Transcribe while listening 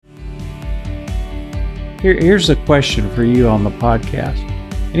Here's the question for you on the podcast.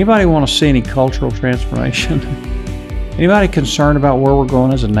 Anybody want to see any cultural transformation? Anybody concerned about where we're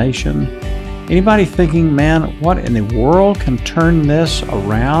going as a nation? Anybody thinking, man, what in the world can turn this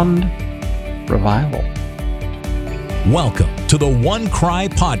around? Revival. Welcome to the One Cry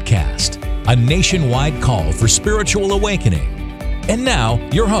Podcast, a nationwide call for spiritual awakening. And now,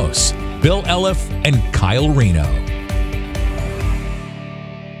 your hosts, Bill Elliff and Kyle Reno.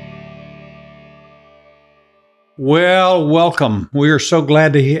 Well, welcome. We are so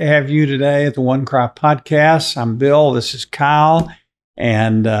glad to have you today at the One Cry Podcast. I'm Bill. This is Kyle,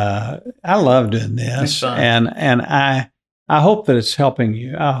 and I love doing this. And I hope that it's helping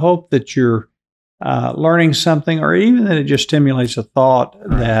you. I hope that you're learning something, or even that it just stimulates a thought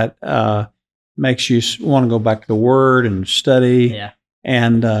that makes you want to go back to the Word and study. Yeah.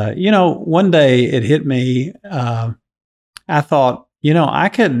 And one day it hit me. I thought, I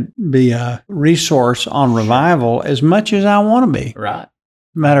could be a resource on revival as much as I want to be. Right.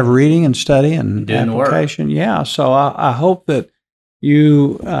 Matter of reading and study and doing application. The work. Yeah. So I hope that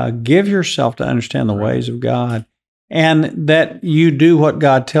you give yourself to understand the ways of God, and that you do what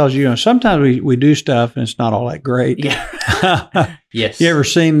God tells you. Sometimes we do stuff and it's not all that great. Yeah. Yes. You ever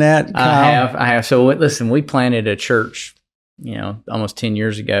seen that, Kyle? I have. So listen, we planted a church, almost 10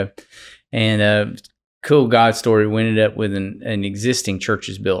 years ago, and cool God story. We ended up with an existing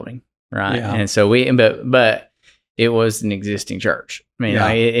church's building, right? Yeah. And so but it was an existing church. I mean,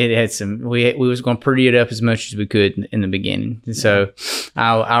 it had some. We was going to pretty it up as much as we could in the beginning. And so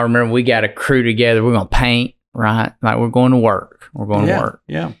I remember we got a crew together. We're going to paint, right? Like we're going to work. We're going to work.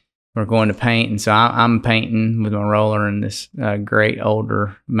 Yeah. We're going to paint, and so I'm painting with my roller, and this great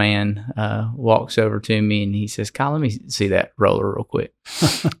older man walks over to me, and he says, "Kyle, let me see that roller real quick."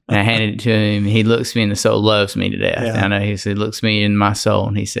 And I handed it to him. He looks at me, and the soul loves me to death. Yeah. I know. He said, looks me in my soul,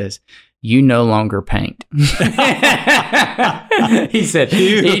 and he says, "You no longer paint." He said,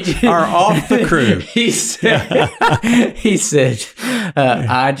 "You are off the crew." He said,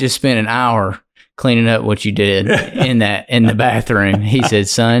 "I just spent an hour cleaning up what you did in the bathroom." He said,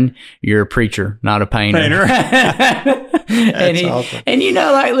 "Son, you're a preacher, not a painter." Awesome. And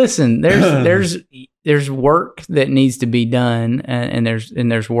listen, there's work that needs to be done, and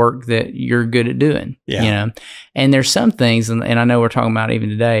there's work that you're good at doing. Yeah. And there's some things, and I know we're talking about even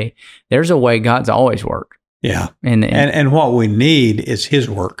today. There's a way God's always worked. Yeah. And what we need is His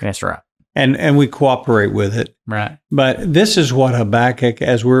work. That's right. And we cooperate with it. Right. But this is what Habakkuk,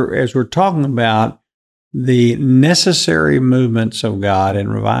 as we're talking about the necessary movements of God in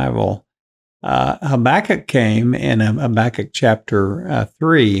revival, Habakkuk came in Habakkuk chapter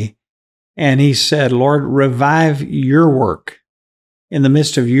 3, and he said, "Lord, revive your work in the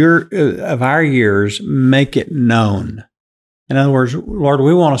midst of our years, make it known." In other words, Lord,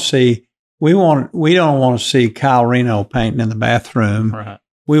 we don't want to see Kyle Reno painting in the bathroom. Right.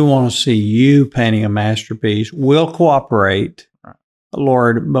 We want to see you painting a masterpiece. We'll cooperate,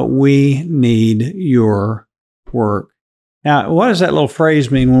 Lord, but we need your work. Now, what does that little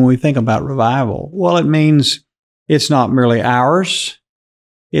phrase mean when we think about revival? Well, it means it's not merely ours.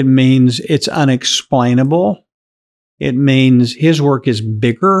 It means it's unexplainable. It means His work is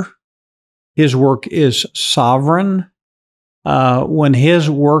bigger. His work is sovereign. When His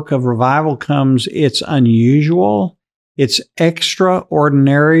work of revival comes, it's unusual. It's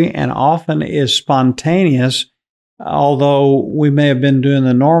extraordinary and often is spontaneous, although we may have been doing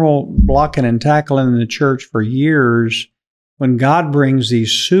the normal blocking and tackling in the church for years. When God brings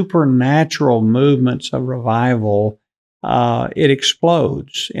these supernatural movements of revival, it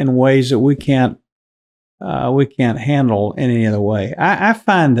explodes in ways that we can't handle in any other way. I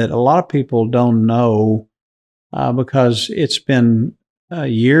find that a lot of people don't know because it's been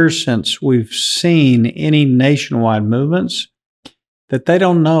years since we've seen any nationwide movements, that they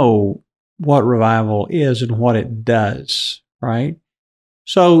don't know what revival is and what it does, right?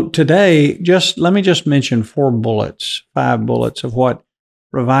 So today, let me mention 5 bullets of what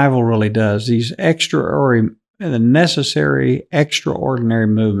revival really does, these the necessary, extraordinary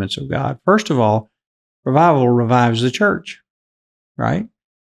movements of God. First of all, revival revives the church, right?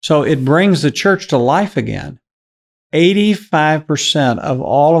 So it brings the church to life again. 85% of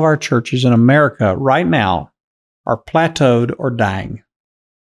all of our churches in America right now are plateaued or dying.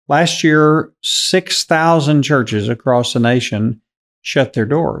 Last year, 6,000 churches across the nation shut their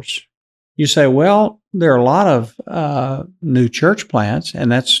doors. You say, well, there are a lot of new church plants,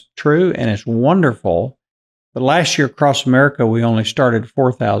 and that's true, and it's wonderful. But last year across America, we only started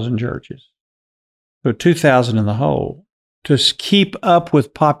 4,000 churches. So 2,000 in the whole. To keep up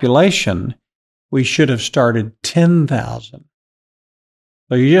with population, we should have started 10,000.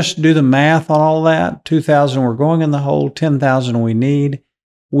 So you just do the math on all that. 2,000 we're going in the hole, 10,000 we need.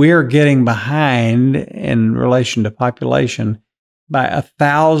 We're getting behind in relation to population by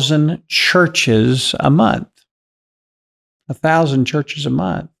 1,000 churches a month. 1,000 churches a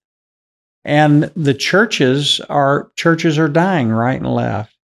month. And the churches are dying right and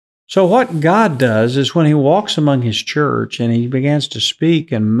left. So what God does is when he walks among his church and he begins to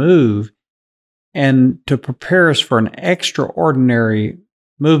speak and move and to prepare us for an extraordinary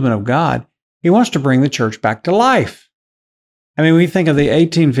movement of God, he wants to bring the church back to life. I mean, we think of the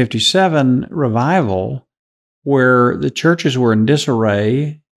 1857 revival where the churches were in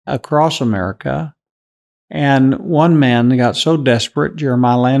disarray across America. And one man got so desperate,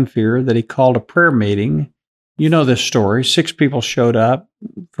 Jeremiah Lanphier, that he called a prayer meeting. You know this story. 6 people showed up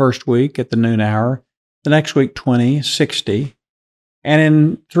first week at the noon hour. The next week, 20, 60. And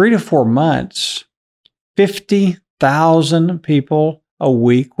in 3 to 4 months, 50,000 people a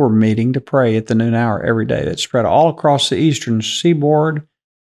week were meeting to pray at the noon hour every day. That spread all across the eastern seaboard,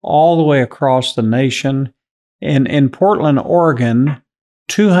 all the way across the nation. In Portland, Oregon,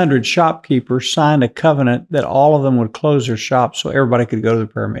 200 shopkeepers signed a covenant that all of them would close their shops so everybody could go to the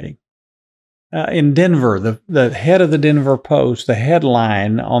prayer meeting. In Denver, the head of the Denver Post, the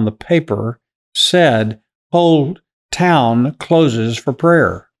headline on the paper said, "Whole town closes for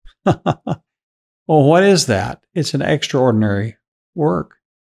prayer." Well, what is that? It's an extraordinary work.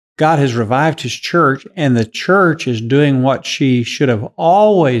 God has revived his church, and the church is doing what she should have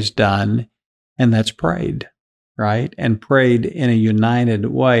always done, and that's prayed. Right? And prayed in a united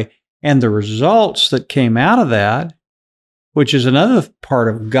way. And the results that came out of that, which is another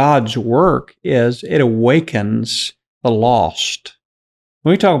part of God's work, is it awakens the lost.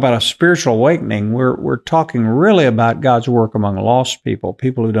 When we talk about a spiritual awakening, we're talking really about God's work among lost people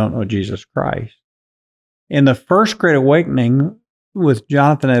who don't know Jesus Christ. In the first Great Awakening with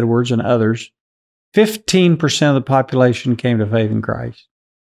Jonathan Edwards and others, 15% of the population came to faith in Christ.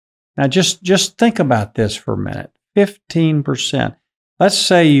 Now, just think about this for a minute. 15%. Let's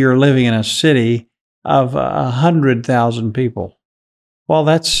say you're living in a city of 100,000 people. Well,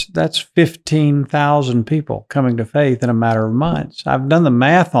 that's 15,000 people coming to faith in a matter of months. I've done the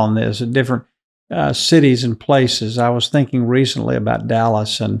math on this at different cities and places. I was thinking recently about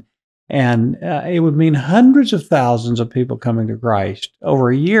Dallas, and it would mean hundreds of thousands of people coming to Christ over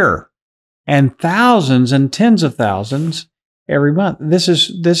a year, and thousands and tens of thousands every month. This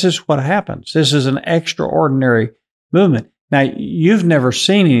is what happens. This is an extraordinary movement. Now, you've never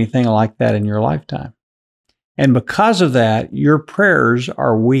seen anything like that in your lifetime. And because of that, your prayers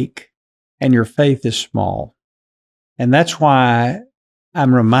are weak and your faith is small. And that's why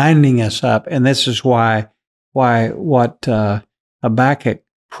I'm reminding us up, and this is why what Habakkuk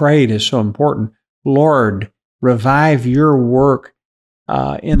prayed is so important. Lord, revive your work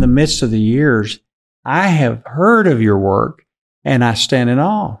in the midst of the years. I have heard of your work, and I stand in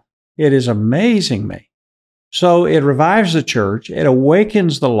awe. It is amazing me. So it revives the church, it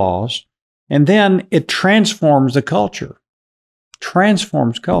awakens the lost, and then it transforms the culture.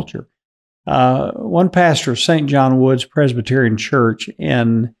 Transforms culture. One pastor of St. John Wood's Presbyterian Church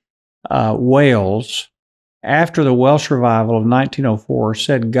in Wales, after the Welsh revival of 1904,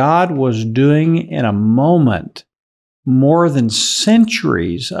 said God was doing in a moment more than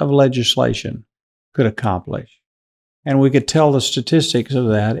centuries of legislation could accomplish. And we could tell the statistics of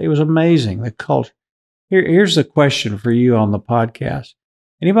that. It was amazing, the culture. Here's the question for you on the podcast.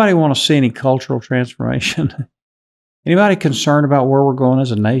 Anybody want to see any cultural transformation? Anybody concerned about where we're going as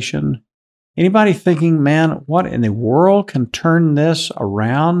a nation? Anybody thinking, man, what in the world can turn this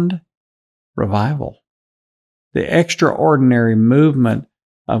around? Revival. The extraordinary movement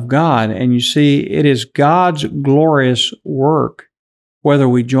of God. And you see, it is God's glorious work, whether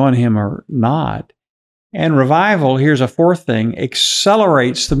we join him or not. And revival, here's a fourth thing,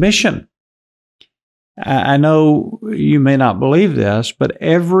 accelerates the mission. I know you may not believe this, but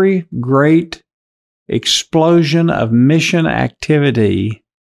every great explosion of mission activity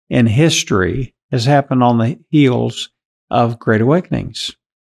in history has happened on the heels of Great Awakenings.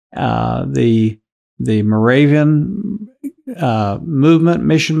 The Moravian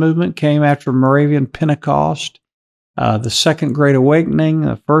mission movement came after Moravian Pentecost. The Second Great Awakening,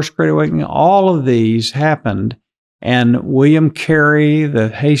 the First Great Awakening, all of these happened. And William Carey, the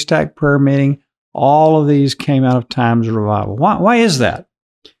Haystack Prayer Meeting, all of these came out of times of revival. Why is that?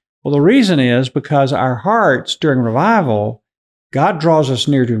 Well, the reason is because our hearts during revival, God draws us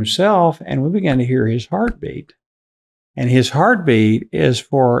near to himself, and we begin to hear his heartbeat. And his heartbeat is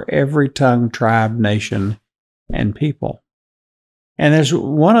for every tongue, tribe, nation, and people. And there's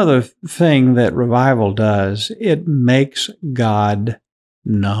one other thing that revival does. It makes God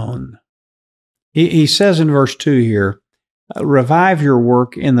known. He says in verse 2 here, revive your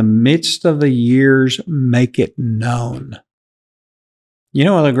work in the midst of the years, make it known. You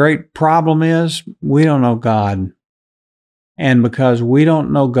know what the great problem is? We don't know God. And because we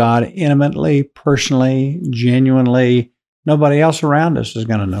don't know God intimately, personally, genuinely, nobody else around us is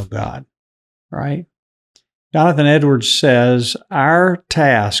going to know God, right? Jonathan Edwards says, our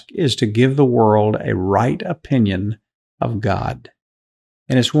task is to give the world a right opinion of God.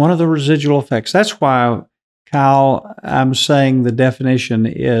 And it's one of the residual effects. That's why, Kyle, I'm saying the definition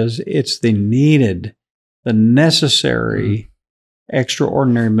is it's the needed, the necessary,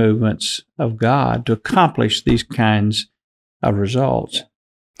 extraordinary movements of God to accomplish these kinds of results.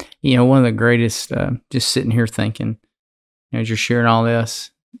 You know, one of the greatest, just sitting here thinking, as you're sharing all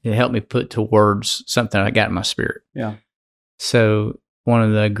this, it helped me put to words something I got in my spirit. Yeah. So one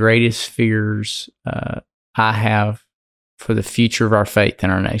of the greatest fears I have for the future of our faith in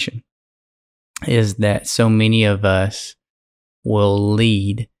our nation is that so many of us will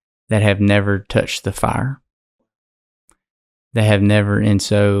lead that have never touched the fire. That have never, and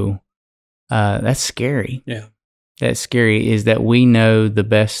so that's scary. Yeah. That's scary is that we know the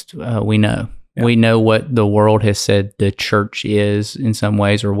best we know. Yeah. We know what the world has said the church is in some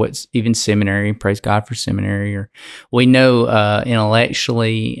ways, or what's even seminary. Praise God for seminary. Or we know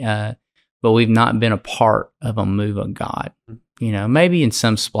intellectually, but we've not been a part of a move of God. You know, maybe in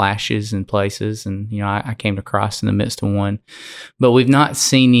some splashes and places, and you know, I came to Christ in the midst of one, but we've not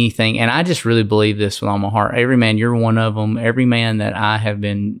seen anything. And I just really believe this with all my heart. Every man, you're one of them. Every man that I have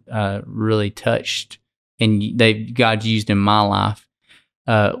been really touched and God used in my life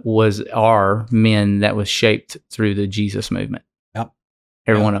are men that was shaped through the Jesus movement. Yep.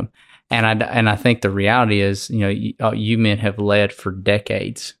 Every one of them. And I think the reality is, you know, you men have led for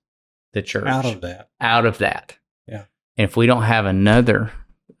decades the church. Out of that. Yeah. And if we don't have another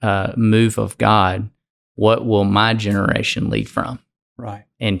move of God, what will my generation lead from? Right.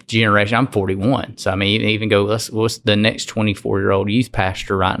 And generation, I'm 41. So, I mean, even go, what's the next 24-year-old youth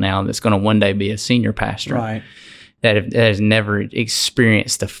pastor right now that's going to one day be a senior pastor? Right. That has never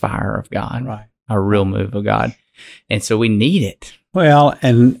experienced the fire of God, right? A real move of God, and so we need it. Well,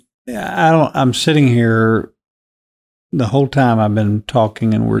 and I'm sitting here the whole time I've been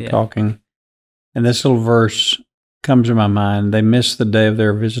talking, and we're talking, and this little verse comes to my mind. They missed the day of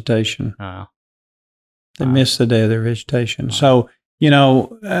their visitation. They missed the day of their visitation. So, you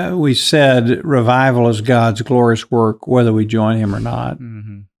know, we said revival is God's glorious work, whether we join Him or not.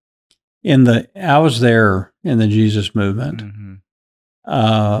 Mm-hmm. I was there in the Jesus movement.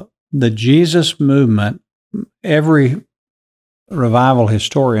 Mm-hmm. The Jesus movement, every revival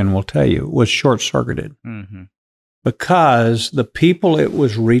historian will tell you, was short-circuited because the people it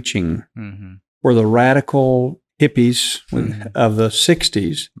was reaching were the radical hippies of the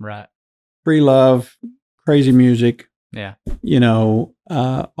 60s. Right. Free love, crazy music. Yeah. You know,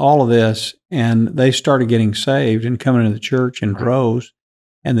 all of this. And they started getting saved and coming into the church in droves.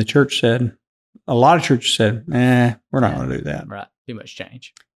 And the church said, a lot of churches said, we're not going to do that. Right. Too much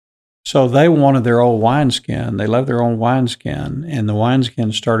change. So they wanted their old wineskin. They loved their own wineskin. And the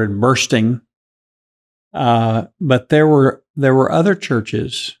wineskin started bursting. But there were other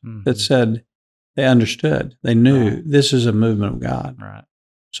churches that said they understood. They knew this is a movement of God. Right.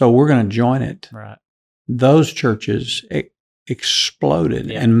 So we're going to join it. Right. Those churches exploded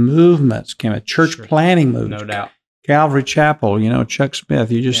and movements came, church planting movements. No doubt. Calvary Chapel, you know, Chuck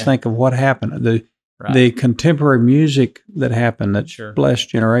Smith, you just think of what happened. The contemporary music that happened that blessed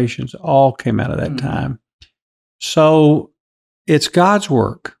generations all came out of that time. So it's God's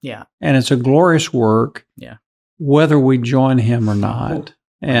work. Yeah. And it's a glorious work. Yeah. Whether we join Him or not.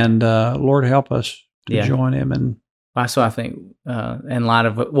 And Lord, help us to join Him. And so I think in light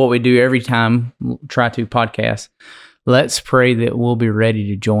of what we do every time, Try To podcast, let's pray that we'll be ready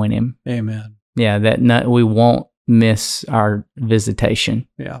to join Him. Amen. Yeah, that we won't miss our visitation.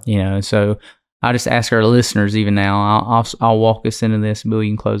 Yeah. You know, so I'll just ask our listeners even now, I'll walk us into this. Bill,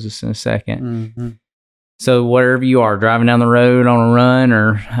 you can close us in a second. Mm-hmm. So wherever you are, driving down the road on a run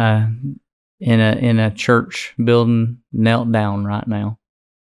or in a church building, knelt down right now.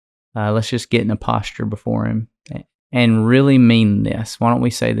 Let's just get in a posture before Him and really mean this. Why don't we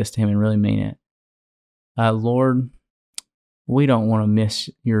say this to Him and really mean it? Lord, we don't want to miss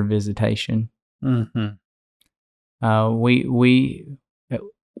your visitation. Mm-hmm.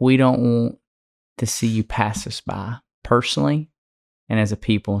 We don't want to see you pass us by personally and as a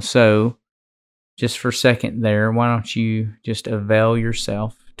people. So just for a second there, why don't you just avail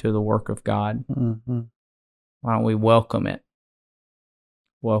yourself to the work of God? Mm-hmm. Why don't we welcome it?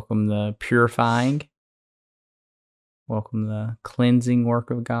 Welcome the purifying Welcome the cleansing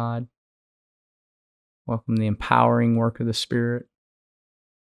work of God. Welcome the empowering work of the Spirit.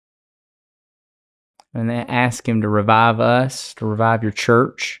 And then ask Him to revive us, to revive your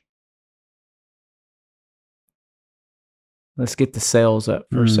church. Let's get the sails up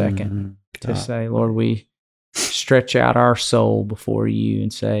for a second. To say, Lord, we stretch out our soul before you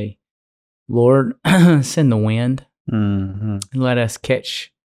and say, Lord, send the wind and let us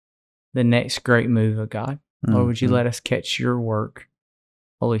catch the next great move of God. Lord, would you let us catch your work,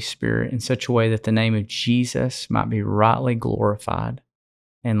 Holy Spirit, in such a way that the name of Jesus might be rightly glorified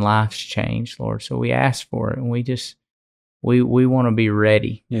and lives changed, Lord. So we ask for it, and we want to be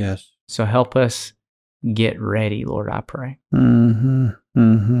ready. Yes. So help us get ready, Lord, I pray.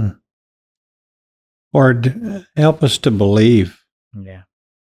 Lord, help us to believe. Yeah.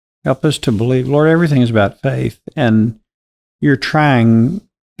 Help us to believe. Lord, everything is about faith, and you're trying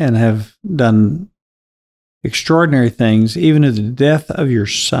and have done extraordinary things, even to the death of your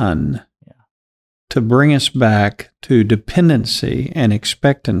Son, to bring us back to dependency and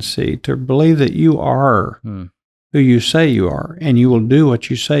expectancy, to believe that you are who you say you are, and you will do what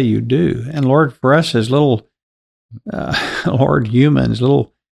you say you do. And Lord, for us as little, humans,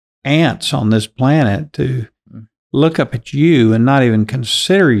 little ants on this planet, to look up at you and not even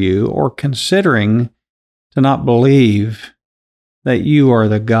consider you, or considering to not believe that you are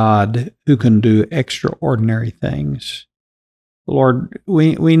the God who can do extraordinary things. Lord,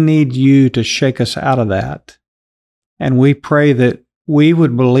 we need you to shake us out of that. And we pray that we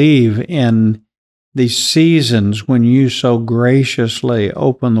would believe in these seasons when you so graciously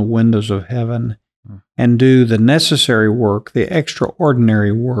open the windows of heaven and do the necessary work, the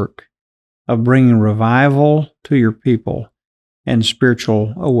extraordinary work of bringing revival to your people and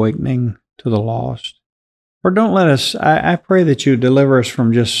spiritual awakening to the lost. Or don't let us, I pray that you deliver us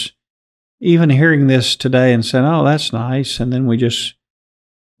from just even hearing this today and saying, oh, that's nice, and then we just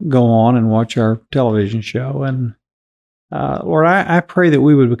go on and watch our television show. And Lord, I pray that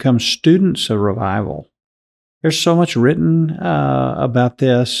we would become students of revival. There's so much written about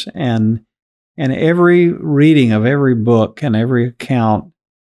this, and every reading of every book and every account,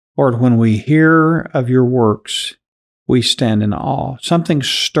 Lord, when we hear of your works, we stand in awe. Something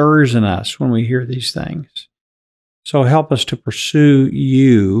stirs in us when we hear these things. So help us to pursue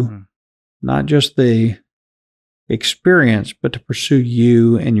you, not just the experience, but to pursue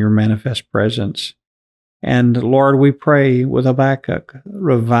you and your manifest presence. And Lord, we pray with Habakkuk,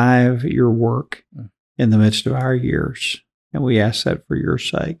 revive your work in the midst of our years. And we ask that for your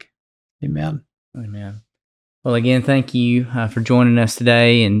sake. Amen. Amen. Well, again, thank you for joining us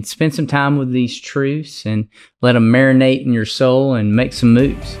today, and spend some time with these truths and let them marinate in your soul and make some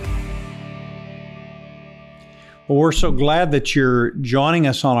moves. Well, we're so glad that you're joining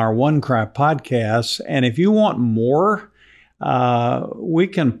us on our One Cry podcast. And if you want more, we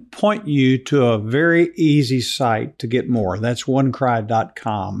can point you to a very easy site to get more. That's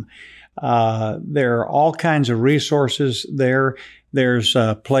onecry.com. There are all kinds of resources there. There's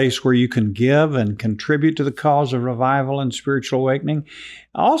a place where you can give and contribute to the cause of revival and spiritual awakening.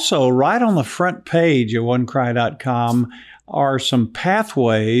 Also, right on the front page of onecry.com are some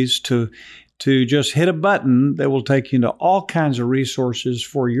pathways to just hit a button that will take you into all kinds of resources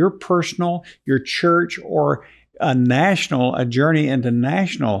for your personal, your church, or a journey into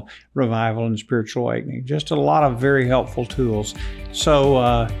national revival and spiritual awakening. Just a lot of very helpful tools.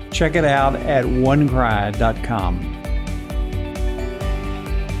 So check it out at onecry.com.